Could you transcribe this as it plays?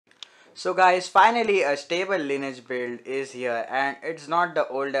So guys, finally a stable Lineage build is here, and it's not the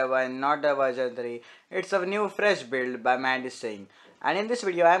older one, not the version 3, it's a new fresh build by Mandy Singh. And in this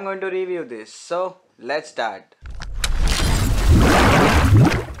video I'm going to review this, so let's start.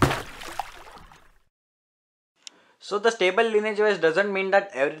 So the stable Lineage OS doesn't mean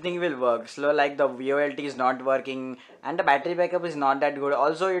that everything will work. So like the VoLTE is not working and the battery backup is not that good.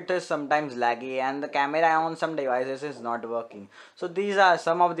 Also it is sometimes laggy and the camera on some devices is not working. So these are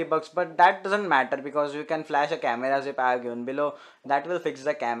some of the bugs, but that doesn't matter because you can flash a camera zip I have given below. That will fix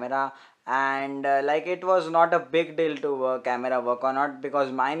the camera. And like it was not a big deal to camera work or not because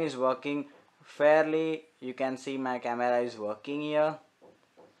mine is working fairly. You can see my camera is working here.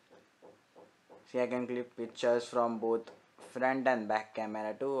 See, I can click pictures from both front and back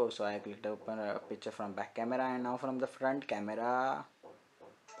camera too. So I clicked open a picture from back camera and now from the front camera.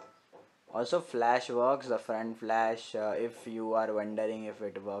 Also flash works, the front flash, if you are wondering if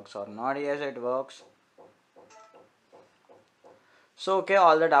it works or not. Yes, it works. So okay,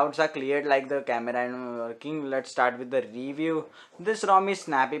 all the doubts are cleared, like the camera and working. Let's start with the review. This ROM is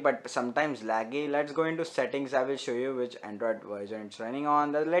snappy but sometimes laggy. Let's go into settings. I will show you which Android version it's running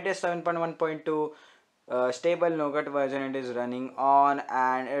on. The latest 7.1.2 stable Nougat version it is running on,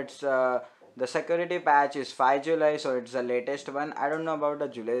 and it's the security patch is 5 July, so it's the latest one. I don't know about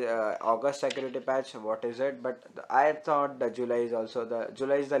the August security patch, what is it, but I thought the July is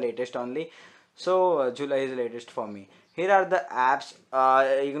the latest only. So July is the latest for me. Here are the apps.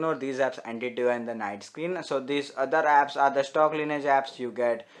 Ignore these apps, Anti-Dew and the night screen. So these other apps are the stock Lineage apps you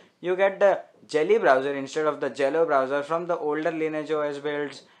get. You get the Jelly browser instead of the Jello browser from the older Lineage OS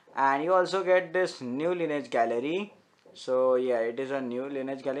builds, and you also get this new Lineage Gallery. So yeah, it is a new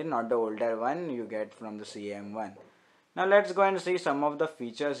Lineage Gallery, not the older one you get from the CM one. Now let's go and see some of the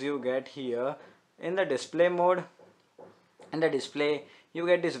features you get here. In the display mode, in the display you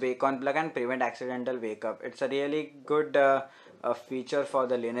get this wake on plug and prevent accidental wake up. It's a really good feature for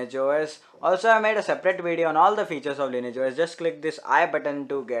the Lineage OS. Also I made a separate video on all the features of Lineage OS. Just click this I button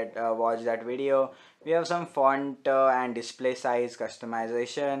to get watch that video. We have some font and display size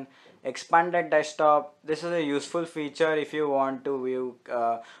customization, expanded desktop. This is a useful feature if you want to view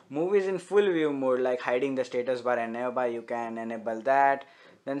movies in full view mode, like hiding the status bar and nearby. You can enable that.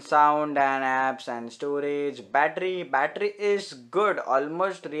 Then sound and apps and storage. Battery is good,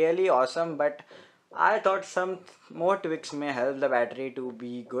 almost really awesome, but I thought some more tweaks may help the battery to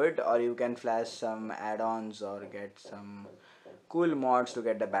be good, or you can flash some add-ons or get some cool mods to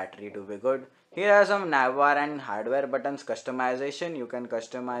get the battery to be good. Here are some navbar and hardware buttons customization. You can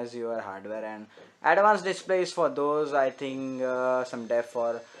customize your hardware and advanced displays for those, I think some deaf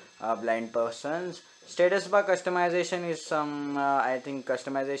for blind persons. Status bar customization is some I think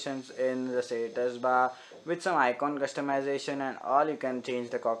customizations in the status bar with some icon customization and all. You can change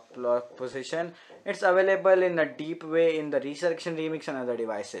the clock position. It's available in a deep way in the Resurrection Remix and other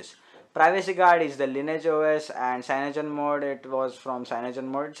devices. Privacy guard is the Lineage OS, and cyanogen mode, it was from cyanogen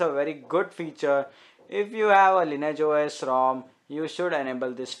mode. It's a very good feature. If you have a Lineage OS ROM, you should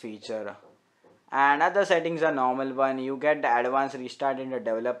enable this feature. And other settings are normal one. You get the advanced restart in the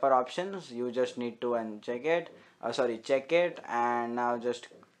developer options. You just need to uncheck it, check it, and now just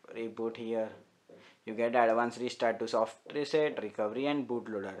reboot here. You get advanced restart to soft reset, recovery, and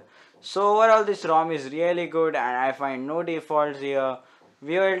bootloader. So overall this ROM is really good, and I find no defaults here.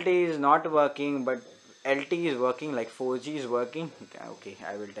 VoLTE is not working, but LT is working, like 4G is working. Okay,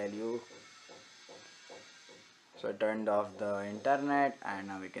 I will tell you. So I turned off the internet and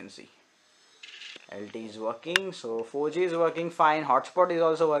now we can see LT is working. So 4G is working fine. Hotspot is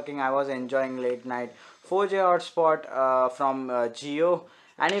also working. I was enjoying late night 4G hotspot from Geo,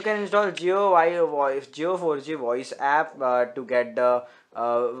 and you can install Geo 4G voice app to get the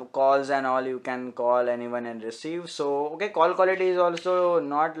calls and all. You can call anyone and receive. So okay, call quality is also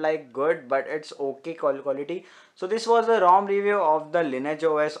not like good, but it's okay call quality. So this was the ROM review of the Lineage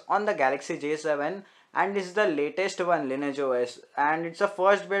OS on the Galaxy J7, and this is the latest one, Lineage OS, and it's a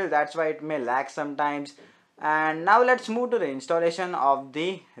first build, that's why it may lag sometimes. And now let's move to the installation of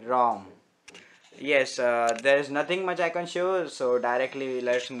the ROM. Yes, there is nothing much I can show, so directly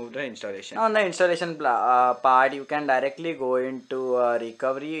let's move to installation. On the installation part, you can directly go into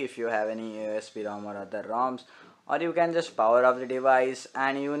recovery if you have any USB ROM or other ROMs, or you can just power off the device,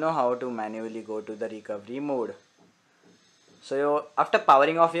 and you know how to manually go to the recovery mode. So after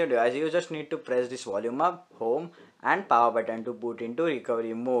powering off your device, you just need to press this volume up, home, and power button to boot into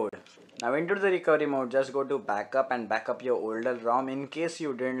recovery mode. Now into the recovery mode, just go to backup and backup your older ROM in case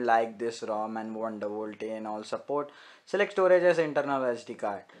you didn't like this ROM and want the VoLTE and all support. Select storage as internal SD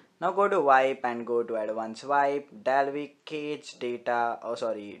card. Now go to wipe and go to advanced wipe, Dalvik, cage, data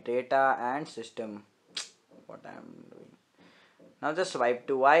and system. What I am doing. Now just swipe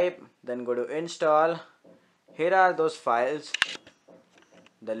to wipe, then go to install. Here are those files,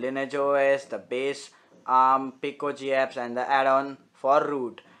 the Lineage OS, the base, ARM, Pico GApps and the add-on for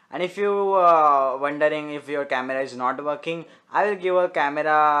root. And if you wondering if your camera is not working, I will give a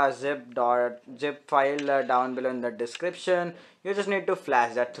camera zip file down below in the description. You just need to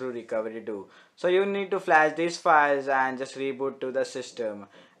flash that through recovery too. So you need to flash these files and just reboot to the system,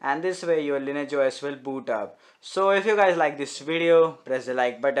 and this way your Lineage OS will boot up. So if you guys like this video, press the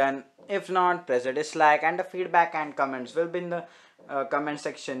like button. If not, press the dislike, and the feedback and comments will be in the comment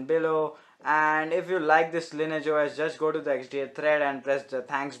section below. And if you like this Lineage OS, just go to the XDA thread and press the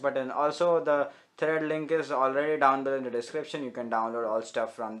thanks button. Also the thread link is already down below in the description. You can download all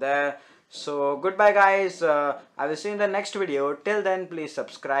stuff from there. So goodbye guys, I will see you in the next video. Till then, please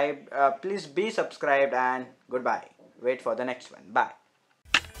subscribe, please be subscribed, and goodbye. Wait for the next one. Bye.